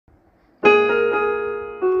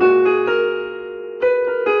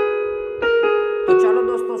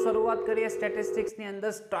શરૂઆત કરીએ સ્ટેટિસ્ટિક્સની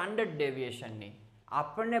અંદર સ્ટાન્ડર્ડ ડેવિએશનની.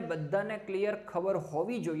 આપણને બધાને ક્લિયર ખબર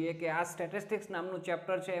હોવી જોઈએ કે આ સ્ટેટિસ્ટિક્સ નામનું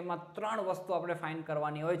ચેપ્ટર છે, એમાં 3 વસ્તુ આપણે ફાઇન્ડ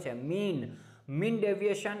કરવાની હોય છે: મીન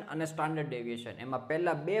ડેવિએશન અને સ્ટાન્ડર્ડ ડેવિએશન. એમાં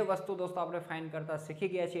પહેલા 2 વસ્તુ દોસ્તો આપણે ફાઇન્ડ કરતા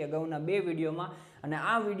શીખી ગયા છીએ અગાઉના 2 વિડીયોમાં, અને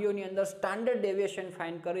આ વિડીયોની અંદર સ્ટાન્ડર્ડ ડેવિએશન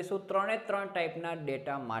ફાઇન્ડ કરીશું 3 ટાઈપના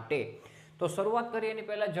ડેટા માટે. તો શરૂઆત કરીએ એની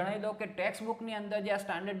પહેલાં જણાવી દઉં કે ટેક્સ્ટ બુકની અંદર જે આ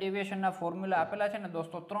સ્ટાન્ડર્ડ ડેવિએશનના ફોર્મ્યુલા આપેલા છે ને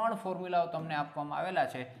દોસ્તો, 3 ફોર્મ્યુલાઓ તમને આપવામાં આવેલા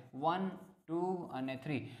છે, 1, 2 અને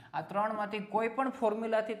 3. આ 3માંથી કોઈ પણ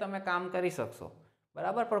ફોર્મ્યુલાથી તમે કામ કરી શકશો,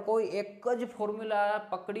 બરાબર, પણ કોઈ એક જ ફોર્મ્યુલા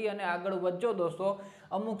પકડી અને આગળ વધજો દોસ્તો.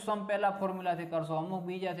 અમુક સમ પહેલા ફોર્મ્યુલાથી કરશો, અમુક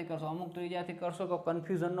બીજાથી કરશો, અમુક ત્રીજાથી કરશો તો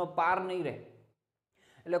કન્ફ્યુઝનનો પાર નહીં રહે.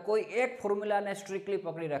 એટલે કોઈ એક ફોર્મ્યુલાને સ્ટ્રિક્ટલી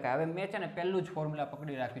પકડી રખાય. હવે મેં છે ને પહેલું જ ફોર્મ્યુલા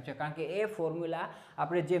પકડી રાખ્યું છે, કારણ કે એ ફોર્મ્યુલા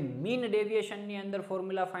આપણે જે મીન ડેવિએશનની અંદર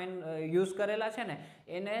ફોર્મ્યુલા યુઝ કરેલા છે ને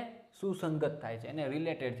એને સુસંગત થાય છે, એને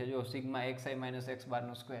રિલેટેડ છે. જો સિગ્મા xi માઇનસ x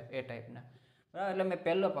બારનો સ્ક્વેર એ ટાઈપના, બરાબર. એટલે મેં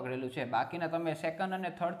પહેલો પકડેલું છે. બાકીના તમે સેકન્ડ અને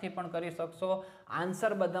થર્ડથી પણ કરી શકશો.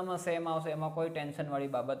 આન્સર બધામાં સેમ આવશે, એમાં કોઈ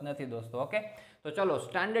ટેન્શનવાળી બાબત નથી દોસ્તો. ઓકે, તો ચલો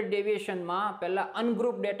સ્ટાન્ડર્ડ ડેવિએશનમાં પહેલાં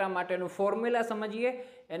અનગ્રુપ ડેટા માટેનું ફોર્મ્યુલા સમજીએ,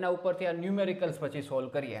 એના ઉપરથી આ ન્યુમેરિકલ્સ પછી સોલ્વ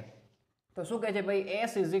કરીએ. તો શું કહે છે ભાઈ,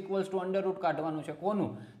 s is equals to under route કાઢવાનું છે.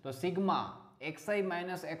 કોનું? તો સિગ્મા xi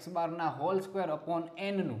માઇનસ x બારના હોલ સ્ક્વેર અપોન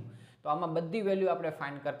n નું. તો આમાં બધી વેલ્યુ આપણે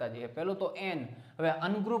ફાઇન્ડ કરતા જઈએ. પહેલું તો n. હવે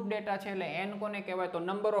અનગ્રુપ ડેટા છે એટલે n કોને કહેવાય? તો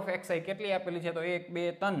નંબર ઓફ xi કેટલી આપેલી છે? તો 1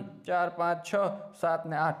 2 3 4 5 6 7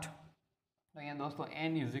 ને 8. તો અહીંયા દોસ્તો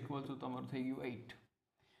n ઇઝ ઇક્વલ ટુ તમારું થઈ ગયું 8.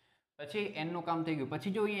 પછી n નું કામ થઈ ગયું.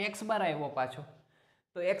 પછી જો અહીંયા x બાર આવ્યો પાછો,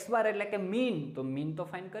 તો x બાર એટલે કે મીન. તો મીન તો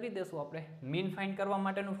ફાઇન્ડ કરી દેશું આપણે. મીન ફાઇન્ડ કરવા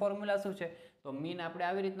માટેનું ફોર્મ્યુલા શું છે? તો મીન આપણે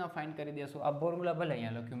આવી રીતના ફાઇન્ડ કરી દેશું. આ ફોર્મ્યુલા ભલે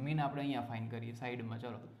અહીંયા લખ્યું, મીન આપણે અહીંયા ફાઇન્ડ કરીએ સાઈડમાં.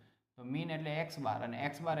 ચલો, તો મીન એટલે x બાર, અને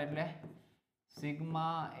x બાર એટલે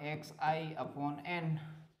સિગ્મા xi અપોન n.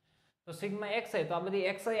 તો સિગ્મા xi, તો આ બધી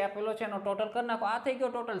xi આપેલો છે એનો ટોટલ કરી નાખો. આ થઈ ગયો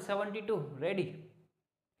ટોટલ 72, રેડી.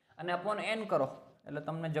 અને અપોન n કરો એટલે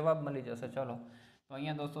તમને જવાબ મળી જશે. ચલો, તો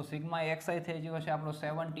અહીંયા દોસ્તો સિગ્મા xi થઈ ગયો છે આપણો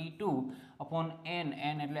 72 અપોન n,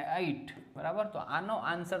 n એટલે 8, બરાબર. તો આનો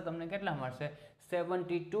આન્સર તમને કેટલા મળશે?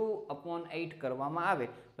 72 અપોન 8 કરવામાં આવે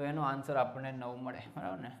તો એનો આન્સર આપણને 9 મળે,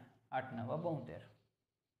 બરાબર ને? 8 9 72.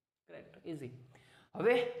 Correct, easy.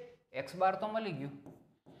 હવે x બાર તો મળી ગયું.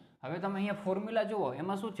 હવે તમે અહીંયા ફોર્મ્યુલા જુઓ,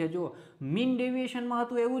 એમાં શું છે? જુઓ, મીન ડેવિએશનમાં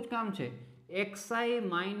હતું એવું જ કામ છે, xi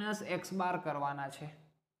માઇનસ x બાર કરવાના છે.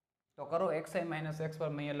 તો કરો xi માઇનસ x બાર.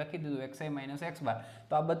 મેં અહીંયા લખી દીધું xi માઇનસ x બાર.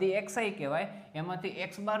 તો આ બધી xi કહેવાય. એમાંથી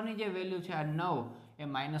x બારની જે વેલ્યુ છે આ 9, એ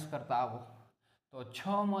માઇનસ કરતા આવો. તો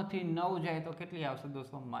 6 માંથી 9 જાય તો કેટલી આવશે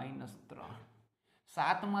દોસ્તો? -3.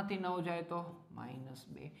 7 માંથી 9 જાય તો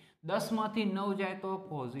 -2. 10 માંથી 9 જાય તો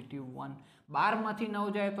 +1. 12 માંથી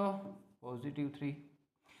 9 જાય તો +3.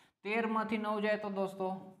 13 માંથી 9 જાય તો દોસ્તો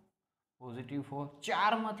 +4.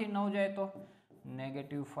 4 માંથી 9 જાય તો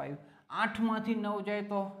 -5. 8 માંથી 9 જાય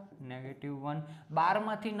તો -1. 12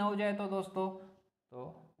 માંથી 9 જાય તો દોસ્તો તો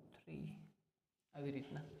 3. આવી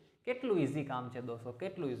રીતના. કેટલું ઇઝી કામ છે દોસ્તો,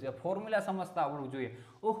 કેટલું ઇઝી. ફોર્મ્યુલા સમજતા આવડવું જોઈએ.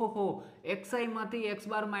 ઓહો, xi માંથી x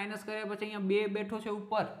બાર માઇનસ કર્યા પછી અહીંયા 2 બેઠો છે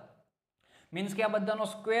ઉપર, મીન્સ કે આ બધાનો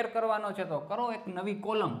સ્ક્વેર કરવાનો છે. તો કરો એક નવી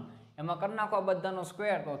કોલમ, એમાં કરી નાખો આ બધાનો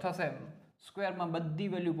સ્ક્વેર, તો થશે સ્ક્વેરમાં બધી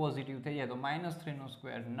વેલ્યુ પોઝિટિવ થઈ જાય. તો -3 નો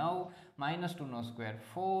સ્ક્વેર 9, -2 નો સ્ક્વેર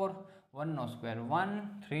 4, 1 નો સ્ક્વેર 1,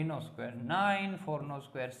 3 નો સ્ક્વેર 9, 4 નો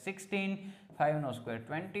સ્ક્વેર 16, 5 નો સ્ક્વેર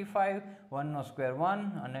 25, 1 નો સ્ક્વેર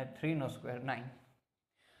 1 અને 3 નો સ્ક્વેર 9.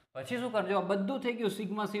 પછી શું કરજો? આ બધું થઈ ગયું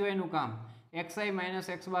સિગ્મા સિવાયનું કામ. xi માઇનસ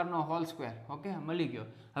x બારનો હોલ સ્ક્વેર, ઓકે, મળી ગયો.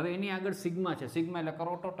 હવે એની આગળ સિગ્મા છે. સિગ્મા એટલે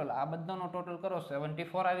કરો ટોટલ. આ બધાનો ટોટલ કરો,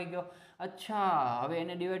 74 આવી ગયો. અચ્છા, હવે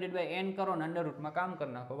એને ડિવાઇડેડ બાય n કરો ને અંડર રૂટમાં કામ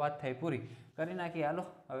કરી નાખો. વાત થઈ પૂરી. કરી નાખી. હાલો,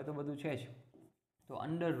 હવે તો બધું છે જ. તો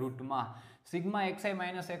under રૂટમાં sigma xi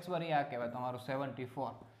minus x બાર એ આ કહેવાય તમારું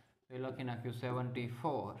 74. તો એ લખી નાખ્યું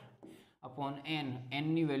 74 અપોન n. n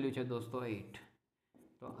ની વેલ્યુ છે દોસ્તો 8.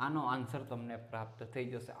 તો આનો આન્સર તમને પ્રાપ્ત થઈ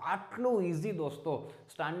જશે. આટલું ઇઝી દોસ્તો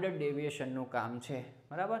સ્ટાન્ડર્ડ ડેવિએશનનું કામ છે,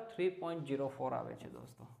 બરાબર. 3.04 આવે છે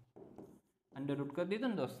દોસ્તો. અંડર રૂટ કરી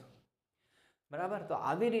દીધું ને દોસ્તો, બરાબર. તો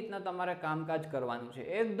આવી રીતના તમારે કામકાજ કરવાનું છે.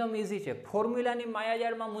 એકદમ ઇઝી છે. ફોર્મ્યુલાની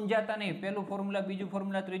માયાજાળમાં મૂંઝાતા નહીં. પહેલું ફોર્મ્યુલા, બીજું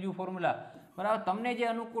ફોર્મ્યુલા, ત્રીજું ફોર્મ્યુલા, બરાબર. તમને જે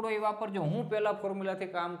અનુકૂળ હોય એ વાપરજો. હું પહેલા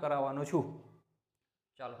ફોર્મ્યુલાથી કામ કરાવવાનો છું.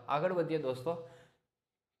 ચાલો આગળ વધીએ દોસ્તો.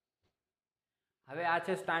 હવે આ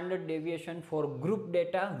છે standard deviation four group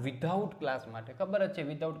data without class માટે. ખબર જ છે,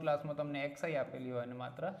 વિધાઉટ ક્લાસમાં તમને xi આપેલી હોય અને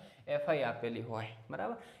માત્ર fi આપેલી હોય,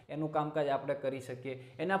 બરાબર. એનું કામકાજ આપણે કરી શકીએ.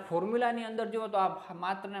 એના ફોર્મ્યુલાની અંદર જુઓ તો આ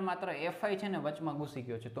માત્ર ને માત્ર fi છે ને વચમાં ઘૂસી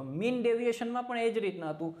ગયો છે. તો મીન ડેવિએશનમાં પણ એ જ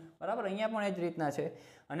રીતના હતું, બરાબર. અહીંયા પણ એ જ રીતના છે.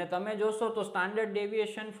 અને તમે જોશો તો standard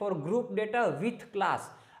deviation four group data with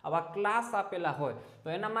class, આવા ક્લાસ આપેલા હોય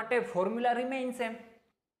તો એના માટે ફોર્મ્યુલા રિમેઇન સેમ.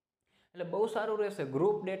 એટલે બહુ સારું રહેશે.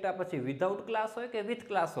 ગ્રુપ ડેટા પછી વિધાઉટ ક્લાસ હોય કે વિથ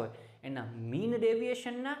ક્લાસ હોય, એના મીન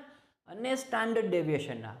ડેવિએશનના અને સ્ટાન્ડર્ડ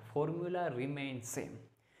ડેવિએશનના ફોર્મ્યુલા રિમેઇન સેમ.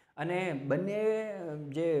 અને બંને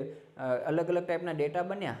જે અલગ અલગ ટાઈપના ડેટા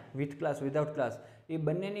બન્યા, વિથ ક્લાસ વિધાઉટ ક્લાસ, એ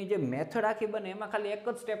બંનેની જે મેથડ આખી બને એમાં ખાલી એક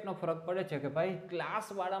જ સ્ટેપનો ફરક પડે છે કે ભાઈ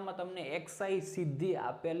ક્લાસવાળામાં તમને એક્સઆઈ સીધી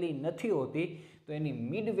આપેલી નથી હોતી, તો એની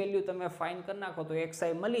મિડ વેલ્યુ તમે ફાઇન કરી નાખો તો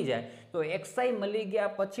એક્સઆઈ મળી જાય. તો એક્સઆઈ મળી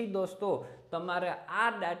ગયા પછી દોસ્તો તમારે આ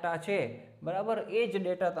ડેટા છે બરાબર, એ જ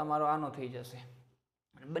ડેટા તમારો આનો થઈ જશે.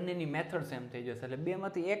 બંનેની મેથડ સેમ થઈ જશે. એટલે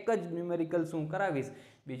બેમાંથી એક જ ન્યુમેરિકલ્સ હું કરાવીશ,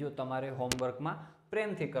 બીજું તમારે હોમવર્કમાં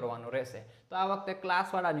પ્રેમથી કરવાનું રહેશે. તો આ વખતે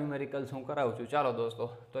ક્લાસવાળા ન્યુમેરિકલ્સ હું કરાવું છું. ચાલો દોસ્તો,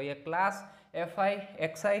 તો એ ક્લાસ, એફઆઈ,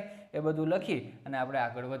 એક્સઆઈ એ બધું લખી અને આપણે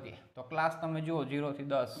આગળ વધીએ. તો ક્લાસ તમે જુઓ 0 થી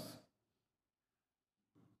 10.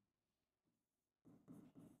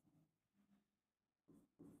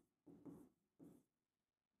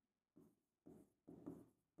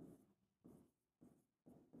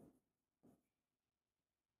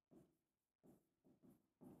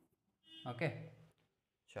 ઓકે,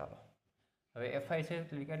 ચાલો. હવે એફઆઈ છે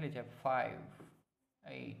કેટલી છે? 5,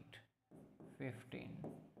 8,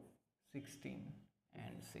 15, 16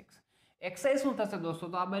 એન્ડ 6. એક્સઆઈ શું થશે દોસ્તો?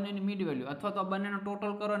 તો આ બંનેની મિડ વેલ્યુ અથવા તો આ બંનેનો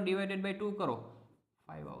ટોટલ કરો અને ડિવાઇડેડ બાય 2 કરો,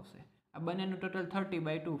 5 આવશે. આ બંનેનું ટોટલ 30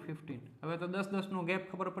 બાય 2 15. હવે તો 10-10નો ગેપ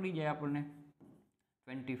ખબર પડી જાય આપણને.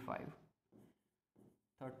 25,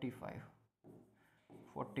 35,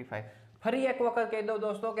 45. ફરી એક વખત કહી દઉં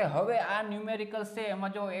દોસ્તો કે હવે આ ન્યુમેરિકલ્સ છે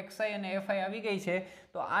એમાં જો એક્સઆઈ અને એફઆઈ આવી ગઈ છે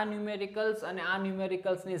તો આ ન્યુમેરિકલ્સ અને આ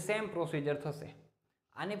ન્યુમેરિકલ્સની સેમ પ્રોસિજર થશે.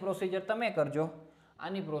 આની પ્રોસિજર તમે કરજો,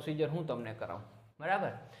 આની પ્રોસિજર હું તમને કરાવું.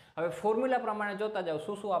 બરાબર. હવે ફોર્મ્યુલા પ્રમાણે જોતા જાઓ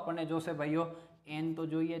શું શું આપણને જોશે ભાઈઓ. એન તો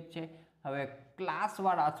જોઈએ જ છે. હવે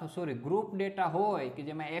ક્લાસવાળા અથવા સોરી ગ્રુપ ડેટા હોય કે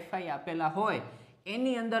જેમાં એફઆઈ આપેલા હોય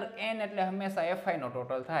એની અંદર એન એટલે હંમેશા એફઆઈનો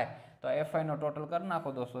ટોટલ થાય. તો એફઆઈનો ટોટલ કરી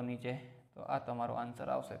નાખો દોસ્તો નીચે, તો આ તમારો આન્સર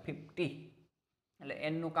આવશે 50. એટલે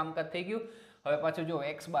એનનું કામકાજ થઈ ગયું. હવે પાછું જો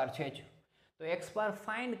એક્સ બાર છે જ, તો એક્સ બાર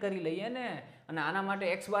ફાઇન્ડ કરી લઈએ ને. અને આના માટે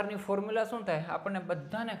એક્સ બારની ફોર્મ્યુલા શું થાય? આપણને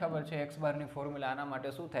બધાને ખબર છે એક્સ બારની ફોર્મ્યુલા આના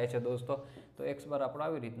માટે શું થાય છે દોસ્તો. તો એક્સ બાર આપણો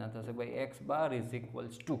આવી રીતના થશે ભાઈ, x bar is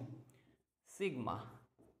equals to sigma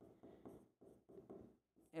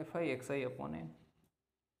FI XI upon N.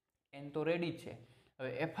 N તો રેડી જ છે.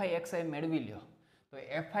 હવે એફઆઈ એક્સઆઈ મેળવી લ્યો. તો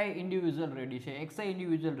એફઆઈ ઇન્ડિવિજ્યુઅલ રેડી છે, એક્સઆઈ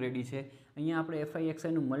ઇન્ડિવિજ્યુઅલ રેડી છે. અહીંયા આપણે એફઆઈ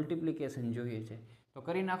એક્સઆઈનું મલ્ટિપ્લિકેશન જોઈએ છે, તો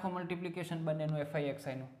કરી નાખો મલ્ટિપ્લિકેશન બંનેનું એફઆઈ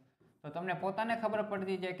એક્સઆઈનું. તો તમને પોતાને ખબર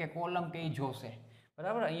પડતી જાય કે કોલમ કઈ જોશે.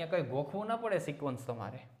 બરાબર, અહીંયા કંઈ ગોખવું ન પડે સિક્વન્સ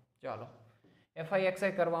તમારે. ચાલો, એફઆઈ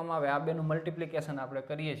એક્સઆઈ કરવામાં આવે, આ બેનું મલ્ટિપ્લિકેશન આપણે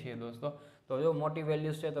કરીએ છીએ દોસ્તો. તો જો મોટી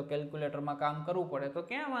વેલ્યુઝ છે તો કેલ્ક્યુલેટરમાં કામ કરવું પડે, તો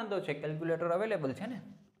ક્યાં વાંધો છે, કેલ્ક્યુલેટર અવેલેબલ છે ને.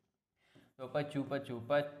 તો 25,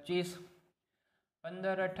 25,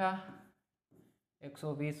 15 ×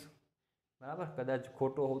 120. બરાબર, કદાચ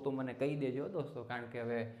ખોટો હોવ તો મને કહી દેજો દોસ્તો, કારણ કે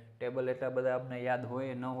હવે ટેબલ એટલા બધા આપણે યાદ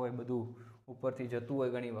હોય ન હોય, બધું ઉપરથી જતું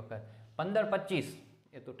હોય ઘણી વખત. 15, 25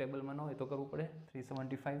 એ તો ટેબલમાં ન હોય તો કરવું પડે.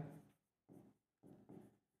 375,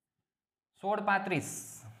 16, 35,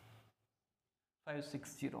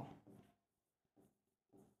 560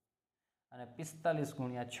 અને 45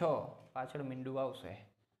 × 6 પાછળ મીંડું આવશે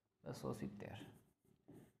 270.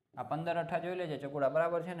 આ 15 18 જોઈ લેજે ચકુડા,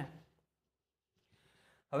 બરાબર છે ને.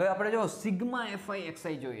 હવે આપણે જો સિગ્મા એફઆઈ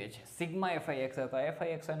એક્સઆઈ જોઈએ છે. સિગ્મા એફઆઈ એક્સઆઈ, તો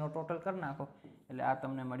એફઆઈ એક્સઆઈનો ટોટલ કરી નાખો એટલે આ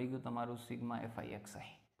તમને મળી ગયું તમારું સિગ્મા એફઆઈ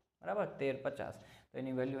એક્સઆઈ. બરાબર, 1350. તો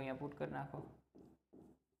એની વેલ્યુ અહીંયા પુટ કરી નાખો,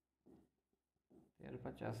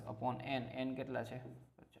 1350 અપોન એન. એન કેટલા છે?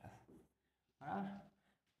 50. બરાબર.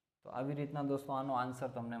 તો આવી રીતના દોસ્તો આનો આન્સર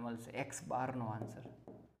તમને મળશે, એક્સ બારનો answer.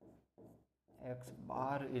 X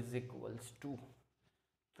bar is equals to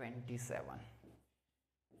 27.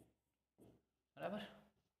 બરાબર,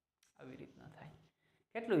 આવી રીતના થાય.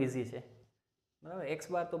 કેટલું ઇઝી છે. બરાબર, એક્સ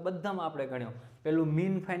બાર તો બધામાં આપણે ગણ્યો. પેલું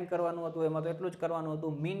મીન ફાઇન્ડ કરવાનું હતું એમાં તો એટલું જ કરવાનું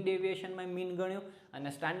હતું. મીન ડેવિએશનમાં મીન ગણ્યું અને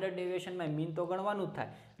સ્ટાન્ડર્ડ ડેવિએશનમાં મીન તો ગણવાનું જ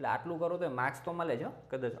થાય. એટલે આટલું કરો તો માર્ક્સ તો મળે જ.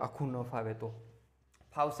 કદાચ આખું ન ફાવે તો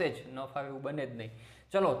ફાવશે જ, ન ફાવે એવું બને જ નહીં.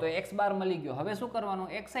 ચલો, તો એક્સ બાર મળી ગયો. હવે શું કરવાનું?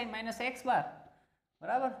 XI minus x bar.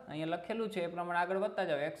 બરાબર, અહીંયા લખેલું છે એ પ્રમાણે આગળ વધતા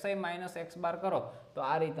જાઓ. એક્સઆઈ માઇનસ એક્સ બાર કરો તો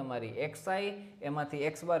આ રહી તમારી એક્સઆઈ, એમાંથી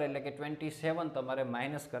એક્સ બાર એટલે કે 27 તમારે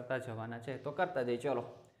માઇનસ કરતા જવાના છે. તો કરતા જઈએ. ચલો,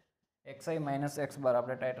 એક્સઆઈ માઇનસ એક્સ બાર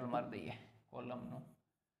આપણે ટાઇટલ મારી દઈએ કોલમનું,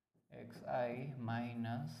 એક્સઆઈ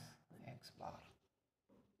માઇનસ એક્સ બાર.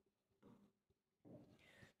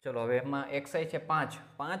 ચલો, હવે એમાં એક્સઆઈ છે 5,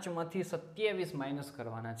 5માંથી 27 માઇનસ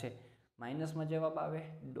કરવાના છે. માઇનસમાં જવાબ આવે,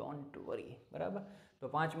 ડોન્ટ વરી. બરાબર, તો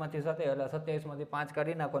 5માંથી 27માંથી 5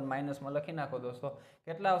 કાઢી નાખો અને માઇનસમાં લખી નાખો દોસ્તો.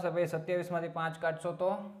 કેટલા આવશે ભાઈ? 27માંથી 5 કાઢશો તો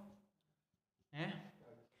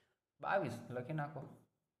 22 લખી નાખો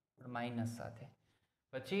માઇનસ સાથે.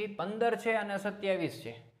 પછી 15 છે અને 27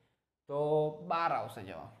 છે તો 12 આવશે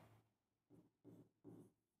જવાબ.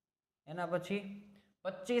 એના પછી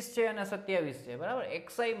 25 છે અને 27 છે બરાબર.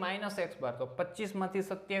 xi માઇનસ x બાર તો 25 માંથી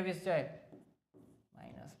 27 જાય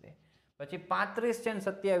 -2. પછી 35 છે ને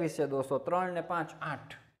 27 છે દોસ્તો 3 ને 5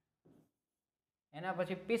 8. એના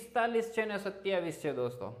પછી 45 છે ને 27 છે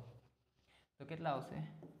દોસ્તો તો કેટલા આવશે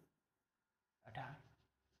 18.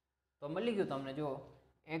 તો મળી ગયું તમને જો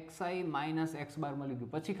xi માઇનસ x બાર મળી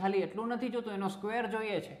ગયું. પછી ખાલી એટલું નથી જોતું એનો સ્ક્વેર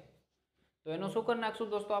જોઈએ છે તો એનો શું કરી નાખશું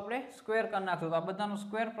દોસ્તો આપણે સ્ક્વેર કરી નાખશું. તો આ બધાનું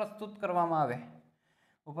સ્ક્વેર પ્રસ્તુત કરવામાં આવે.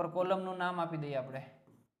 ઉપર કોલમનું નામ આપી દઈએ આપણે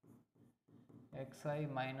xi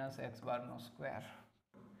માઇનસ x બારનો સ્ક્વેર.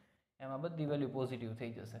 એમાં બધી વેલ્યુ પોઝિટિવ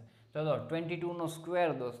થઈ જશે. ચલો 22 નો સ્ક્વેર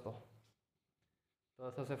દોસ્તો તો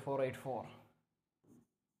થશે 484.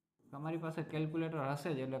 તમારી પાસે કેલ્ક્યુલેટર હશે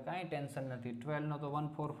જ એટલે કાંઈ ટેન્શન નથી. 12 નો તો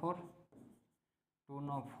 144, 2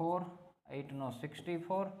 નો 4, 8 નો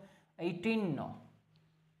 64, 18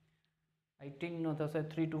 નો થશે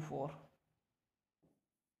 324.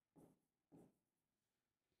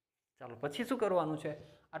 ચાલો પછી શું કરવાનું છે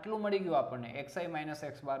આટલું મળી ગયું આપણને xi માઇનસ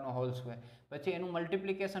x બારનો હોલ સ્ક્વેર. પછી એનું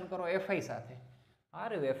મલ્ટિપ્લિકેશન કરો fi સાથે.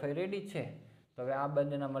 અરે fi રેડી છે. તો હવે આ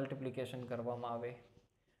બંનેના મલ્ટિપ્લિકેશન કરવામાં આવે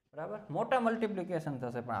બરાબર. મોટા મલ્ટિપ્લિકેશન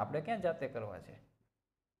થશે પણ આપણે ક્યાં જાતે કરવા છે.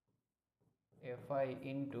 fi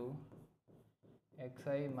into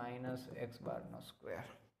xi minus x બારનો સ્ક્વેર.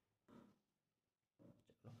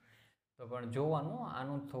 તો પણ જોવાનું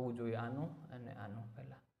આનું થવું જોઈએ આનું અને આનું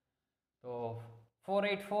પહેલા. તો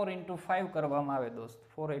 484 ઇન્ટુ 5 કરવામાં આવે દોસ્ત.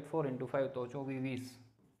 484 ઇન્ટુ 5 તો 24 20.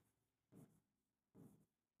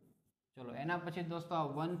 ચલો એના પછી દોસ્તો આ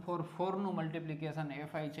 144 નું મલ્ટિપ્લિકેશન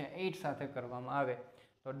fi છે 8 સાથે કરવામાં આવે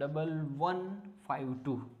તો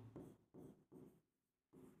 1152.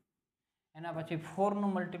 એના પછી 4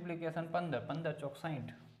 નું મલ્ટિપ્લિકેશન 15 15 ચોક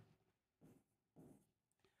 60.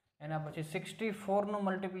 એના પછી 64 નું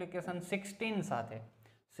મલ્ટિપ્લિકેશન 16 સાથે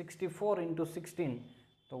 64 ઇન્ટુ 16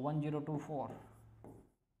 તો 1024.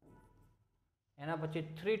 એના પછી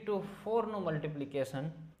 3 to 4 નું મલ્ટિપ્લિકેશન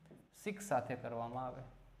 6 સાથે કરવામાં આવે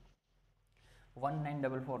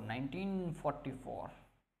 1944 1944.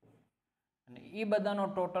 અને એ બધાનો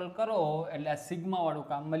ટોટલ કરો એટલે આ સિગ્મા વાળું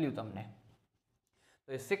કામ મળ્યું તમને તો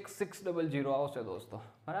એ 6600 આવશે દોસ્તો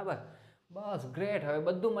બરાબર. બસ ગ્રેટ. હવે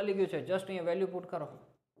બધું મળી ગયું છે. જસ્ટ અહીંયા વેલ્યુ પુટ કરો.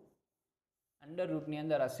 અંડર રૂટની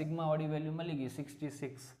અંદર આ સિગ્મા વાળી વેલ્યુ મળી ગઈ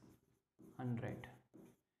 6600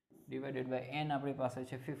 ડિવાઇડેડ બાય n આપણી પાસે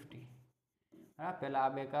છે 50. હા પહેલાં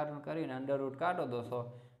આ બે કારણ કરીને અંડર રૂટ કાઢો દોસ્તો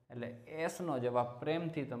એટલે એસનો જવાબ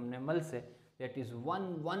પ્રેમથી તમને મળશે દેટ ઇઝ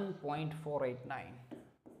 11.489.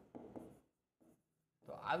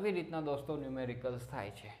 તો આવી રીતના દોસ્તો ન્યુમેરિકલ્સ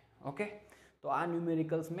થાય છે. ઓકે તો આ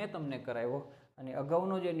ન્યુમેરિકલ્સ મેં તમને કરાવ્યો અને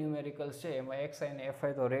અગાઉનો જે ન્યુમેરિકલ્સ છે એમાં xi અને fi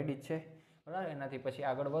તો રેડી જ છે બરાબર. એનાથી પછી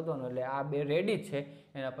આગળ વધવાનું એટલે આ બે રેડી જ છે.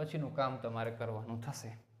 એના પછીનું કામ તમારે કરવાનું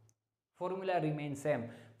થશે. Formula remain same,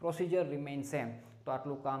 procedure remain same. તો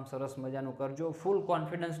આટલું કામ સરસ મજાનું કરજો. ફૂલ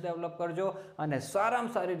કોન્ફિડન્સ ડેવલપ કરજો અને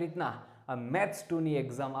સારામાં સારી રીતના આ Maths-2 ની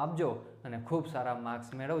એક્ઝામ આપજો અને ખૂબ સારા માર્ક્સ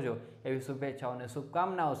મેળવજો એવી શુભેચ્છાઓ અને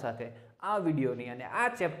શુભકામનાઓ સાથે આ વિડીયોની અને આ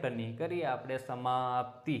ચેપ્ટરની કરીએ આપણે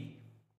સમાપ્તિ.